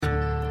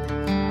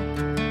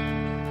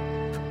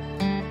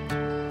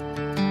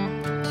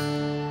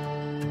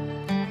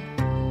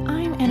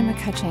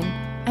McCutcheon,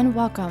 and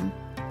welcome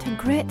to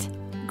Grit,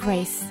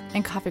 Grace,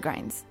 and Coffee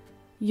Grinds.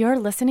 You're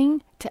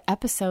listening to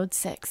Episode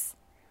 6.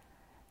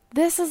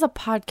 This is a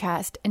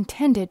podcast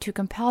intended to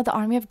compel the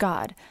army of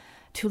God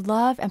to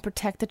love and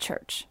protect the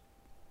church.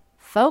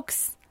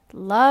 Folks,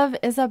 love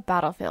is a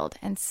battlefield,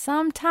 and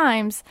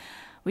sometimes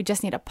we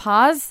just need to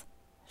pause,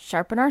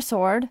 sharpen our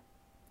sword,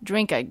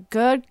 drink a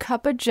good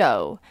cup of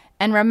joe,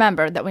 and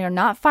remember that we are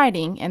not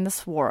fighting in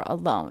this war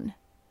alone.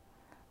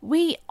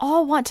 We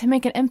all want to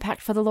make an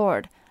impact for the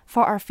Lord,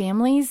 for our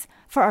families,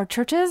 for our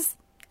churches,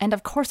 and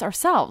of course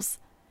ourselves.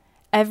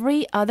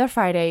 Every other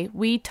Friday,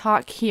 we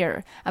talk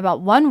here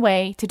about one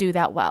way to do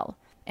that well,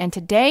 and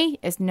today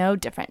is no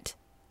different.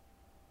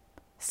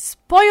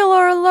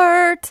 Spoiler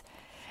alert!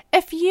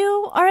 If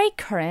you are a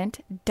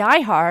current,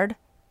 diehard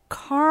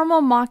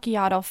caramel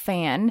macchiato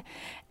fan,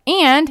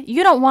 and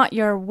you don't want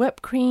your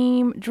whipped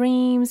cream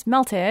dreams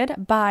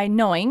melted by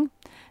knowing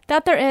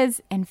that there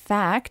is, in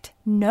fact,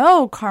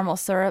 no caramel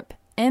syrup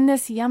in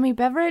this yummy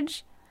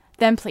beverage,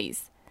 then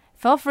please,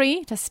 feel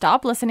free to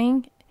stop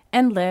listening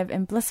and live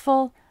in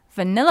blissful,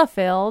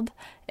 vanilla-filled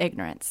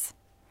ignorance.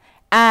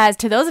 As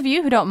to those of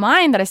you who don't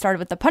mind that I started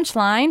with the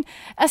punchline,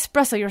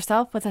 espresso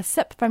yourself with a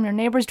sip from your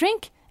neighbor's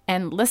drink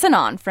and listen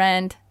on,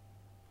 friend.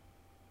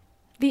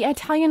 The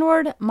Italian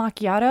word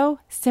macchiato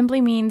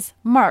simply means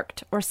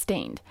marked or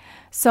stained.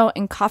 So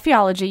in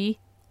coffeeology,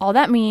 all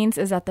that means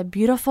is that the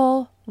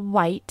beautiful,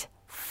 white,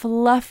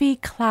 fluffy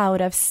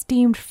cloud of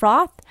steamed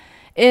froth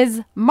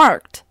is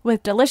marked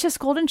with delicious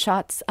golden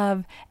shots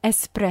of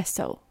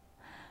espresso.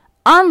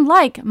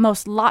 Unlike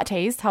most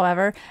lattes,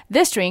 however,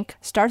 this drink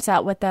starts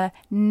out with the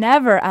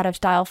never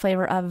out-of-style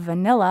flavor of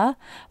vanilla,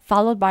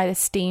 followed by the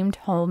steamed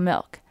whole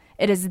milk.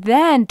 It is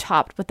then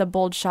topped with the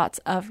bold shots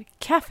of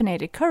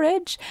caffeinated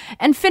courage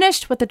and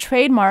finished with the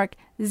trademark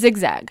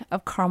zigzag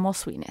of caramel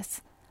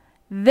sweetness.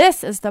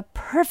 This is the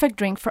perfect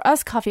drink for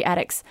us coffee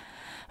addicts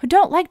who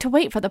don't like to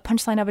wait for the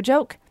punchline of a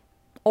joke,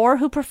 or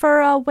who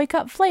prefer a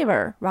wake-up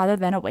flavor rather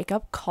than a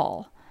wake-up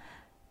call.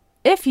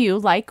 If you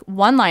like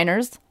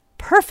one-liners,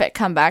 perfect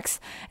comebacks,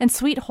 and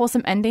sweet,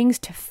 wholesome endings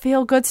to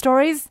feel-good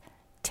stories,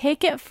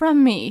 take it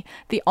from me.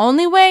 The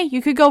only way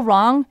you could go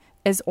wrong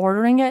is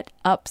ordering it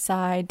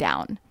upside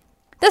down.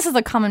 This is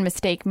a common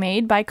mistake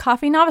made by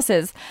coffee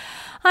novices.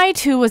 I,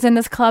 too, was in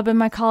this club in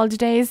my college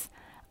days.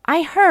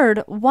 I heard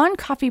one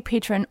coffee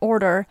patron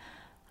order,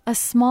 "A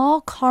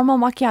small caramel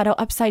macchiato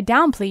upside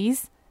down,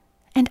 please,"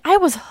 and I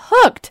was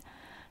hooked.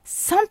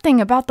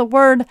 Something about the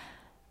word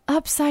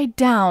upside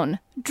down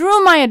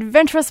drew my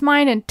adventurous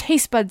mind and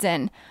taste buds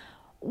in.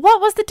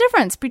 What was the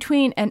difference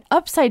between an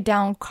upside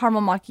down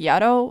caramel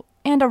macchiato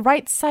and a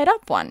right side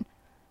up one?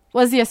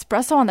 Was the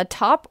espresso on the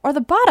top or the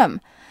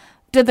bottom?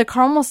 Did the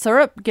caramel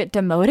syrup get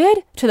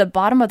demoted to the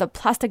bottom of the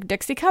plastic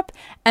Dixie cup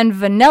and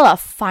vanilla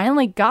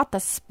finally got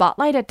the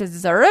spotlight it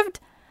deserved?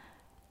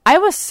 I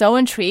was so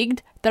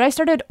intrigued that I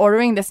started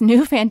ordering this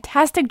new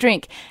fantastic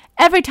drink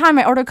every time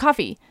I ordered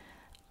coffee.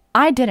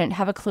 I didn't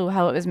have a clue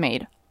how it was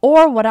made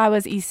or what I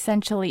was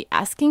essentially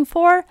asking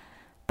for,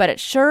 but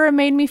it sure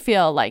made me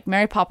feel like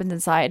Mary Poppins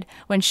inside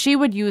when she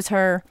would use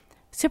her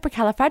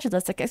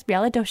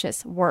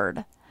supercalifragilisticexpialidocious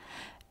word.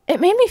 It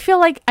made me feel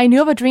like I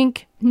knew of a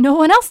drink no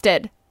one else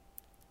did.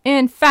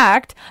 In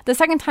fact, the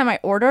second time I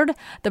ordered,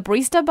 the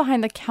barista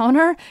behind the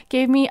counter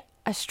gave me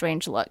a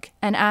strange look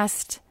and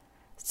asked,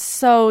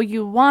 "So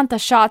you want the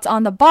shots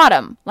on the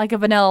bottom, like a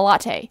vanilla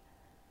latte?"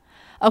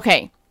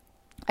 Okay,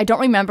 I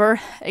don't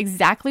remember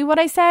exactly what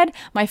I said.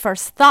 My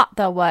first thought,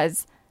 though,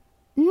 was,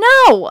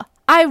 no,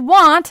 I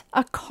want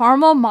a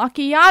caramel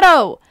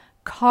macchiato.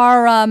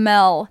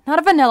 Caramel, not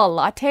a vanilla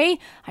latte.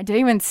 I didn't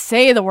even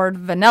say the word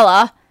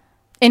vanilla.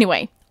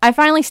 Anyway, I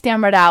finally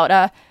stammered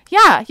out,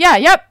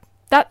 yep.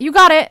 That you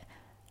got it.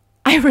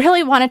 I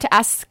really wanted to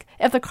ask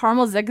if the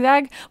caramel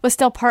zigzag was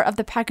still part of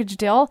the package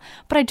deal,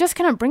 but I just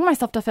couldn't bring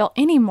myself to feel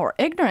any more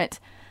ignorant.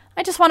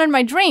 I just wanted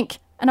my drink,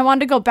 and I wanted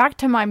to go back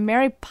to my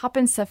Mary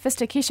Poppins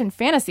sophistication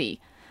fantasy.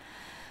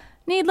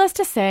 Needless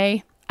to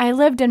say, I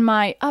lived in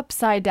my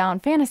upside-down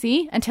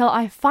fantasy until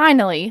I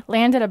finally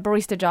landed a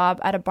barista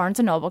job at a Barnes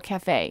 & Noble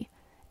cafe.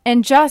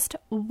 In just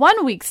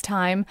 1 week's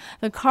time,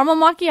 the caramel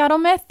macchiato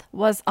myth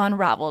was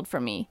unraveled for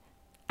me,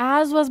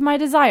 as was my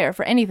desire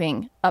for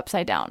anything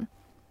upside down.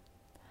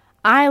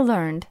 I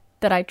learned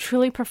that I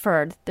truly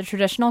preferred the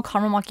traditional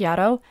caramel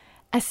macchiato,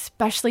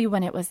 especially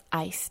when it was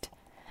iced.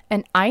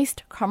 An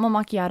iced caramel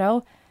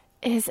macchiato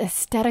is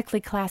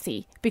aesthetically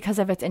classy because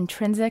of its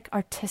intrinsic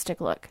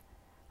artistic look.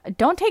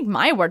 Don't take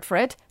my word for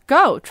it.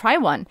 Go, try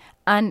one,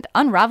 and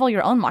unravel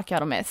your own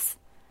macchiato myths.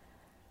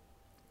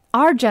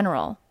 Our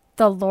general,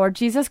 the Lord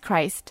Jesus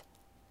Christ,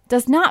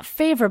 does not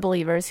favor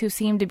believers who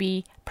seem to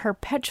be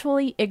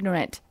perpetually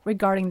ignorant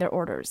regarding their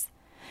orders.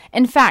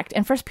 In fact,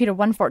 in 1 Peter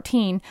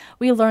 1:14,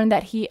 we learn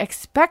that he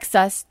expects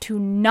us to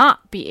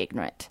not be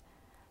ignorant.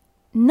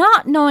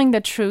 Not knowing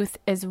the truth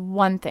is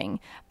one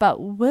thing,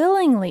 but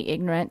willingly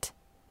ignorant,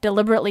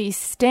 deliberately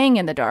staying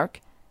in the dark,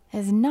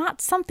 is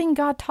not something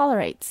God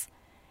tolerates.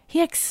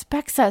 He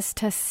expects us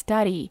to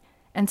study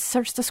and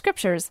search the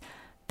scriptures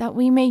that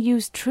we may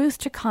use truth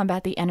to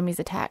combat the enemy's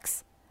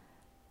attacks.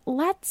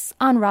 Let's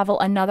unravel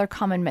another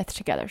common myth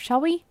together,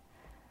 shall we?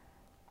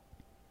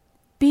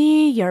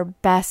 Be your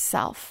best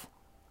self.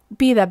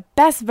 Be the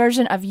best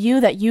version of you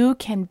that you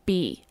can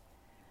be.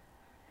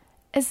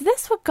 Is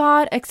this what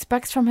God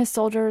expects from his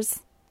soldiers?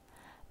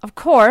 Of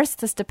course,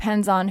 this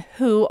depends on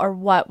who or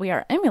what we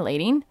are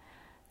emulating.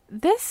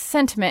 This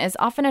sentiment is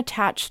often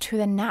attached to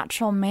the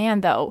natural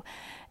man, though,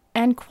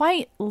 and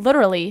quite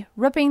literally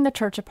ripping the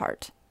church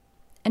apart.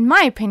 In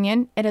my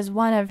opinion, it is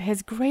one of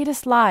his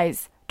greatest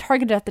lies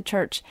targeted at the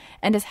church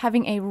and is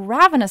having a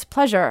ravenous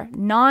pleasure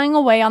gnawing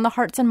away on the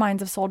hearts and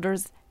minds of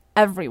soldiers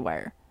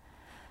everywhere.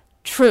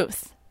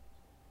 Truth.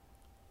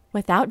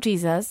 Without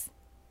Jesus,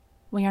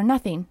 we are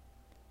nothing.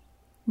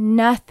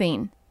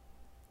 Nothing.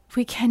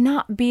 We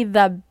cannot be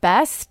the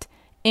best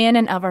in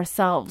and of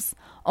ourselves.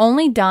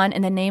 Only done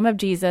in the name of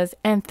Jesus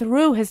and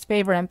through his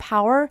favor and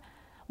power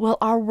will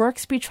our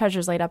works be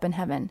treasures laid up in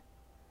heaven.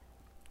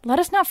 Let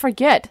us not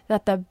forget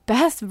that the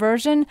best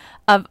version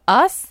of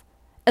us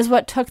is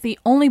what took the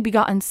only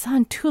begotten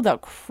Son to the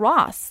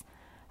cross.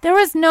 There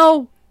is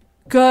no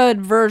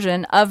good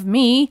version of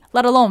me,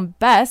 let alone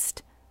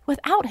best,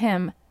 without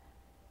him.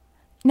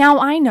 Now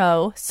I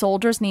know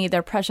soldiers need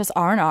their precious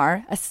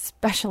R&R,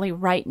 especially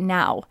right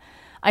now.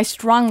 I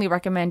strongly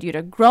recommend you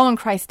to grow in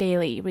Christ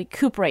daily,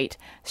 recuperate,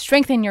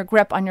 strengthen your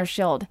grip on your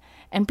shield,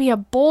 and be a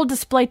bold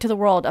display to the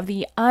world of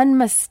the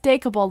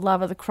unmistakable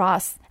love of the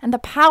cross and the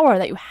power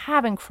that you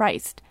have in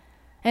Christ.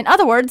 In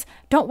other words,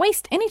 don't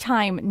waste any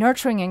time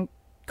nurturing and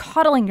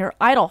coddling your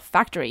idol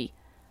factory,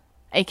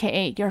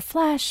 aka your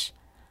flesh.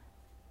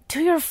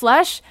 To your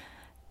flesh,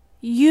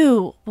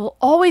 you will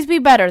always be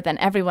better than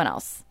everyone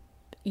else.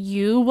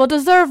 You will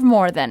deserve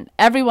more than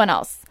everyone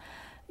else.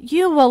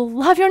 You will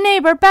love your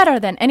neighbor better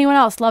than anyone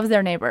else loves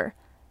their neighbor.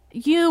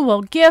 You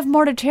will give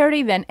more to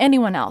charity than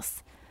anyone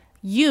else.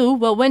 You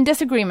will win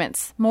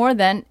disagreements more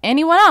than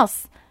anyone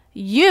else.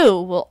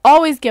 You will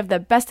always give the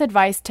best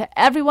advice to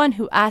everyone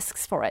who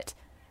asks for it.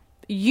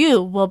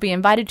 You will be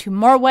invited to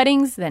more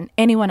weddings than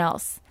anyone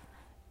else.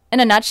 In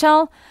a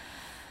nutshell,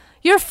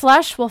 your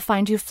flesh will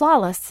find you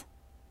flawless.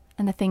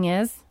 And the thing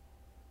is,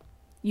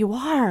 you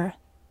are.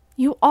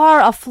 You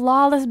are a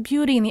flawless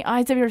beauty in the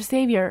eyes of your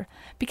Savior,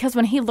 because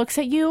when he looks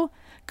at you,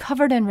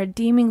 covered in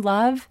redeeming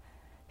love,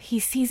 he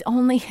sees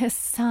only his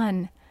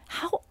Son.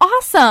 How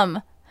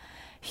awesome!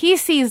 He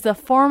sees the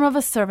form of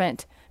a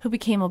servant who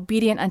became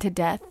obedient unto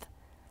death.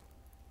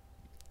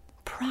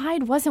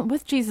 Pride wasn't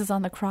with Jesus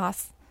on the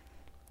cross.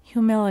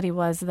 Humility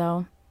was,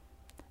 though.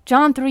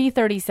 John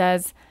 3:30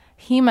 says,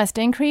 "He must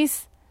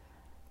increase,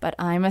 but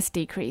I must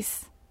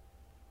decrease."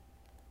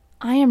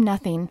 I am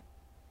nothing,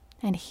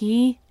 and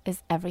he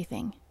is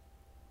everything.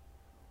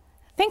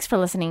 Thanks for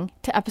listening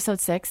to episode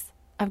 6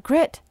 of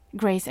Grit,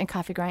 Grace, and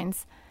Coffee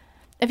Grinds.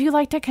 If you'd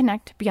like to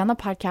connect beyond the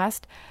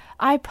podcast,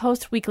 I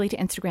post weekly to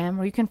Instagram,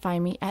 where you can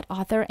find me at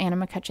author Anna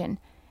McCutcheon,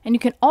 and you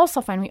can also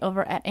find me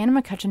over at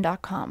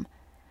annamccutcheon.com.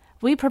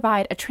 We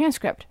provide a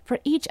transcript for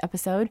each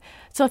episode,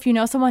 so if you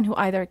know someone who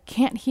either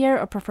can't hear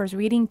or prefers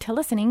reading to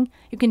listening,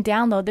 you can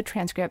download the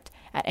transcript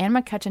at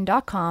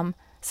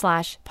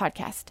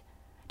annamccutcheon.com/podcast.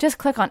 Just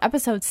click on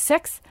episode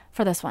 6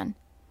 for this one.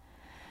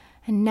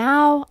 And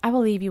now I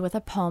will leave you with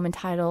a poem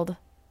entitled,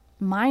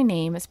 My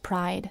Name is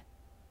Pride.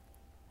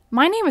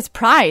 My name is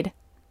Pride.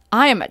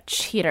 I am a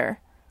cheater.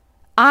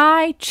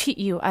 I cheat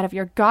you out of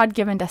your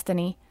God-given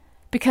destiny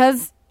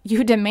because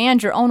you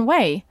demand your own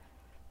way.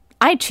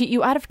 I cheat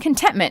you out of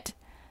contentment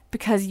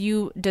because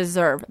you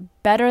deserve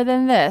better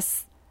than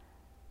this.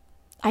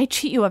 I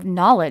cheat you of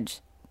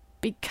knowledge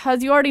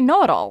because you already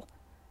know it all.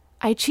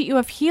 I cheat you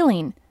of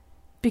healing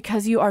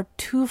because you are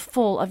too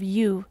full of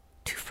you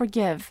to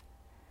forgive.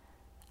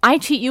 I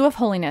cheat you of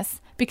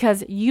holiness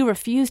because you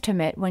refuse to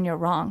admit when you're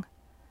wrong.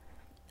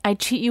 I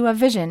cheat you of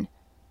vision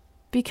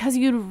because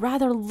you'd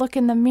rather look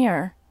in the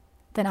mirror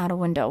than out a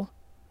window.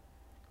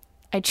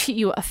 I cheat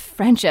you of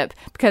friendship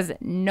because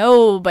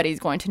nobody's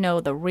going to know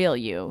the real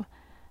you.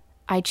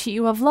 I cheat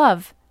you of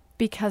love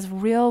because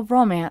real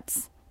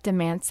romance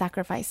demands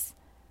sacrifice.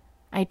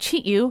 I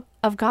cheat you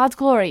of God's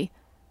glory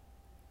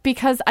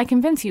because I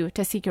convince you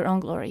to seek your own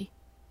glory.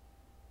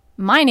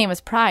 My name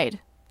is Pride.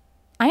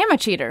 I am a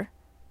cheater.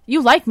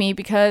 You like me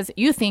because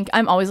you think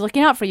I'm always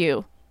looking out for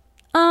you.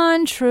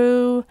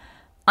 Untrue.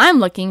 I'm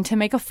looking to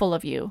make a fool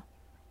of you.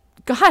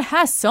 God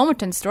has so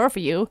much in store for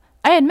you,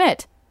 I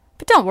admit.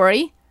 But don't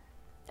worry.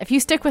 If you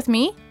stick with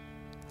me,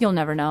 you'll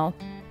never know.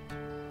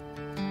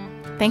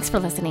 Thanks for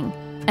listening,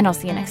 and I'll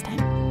see you next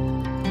time.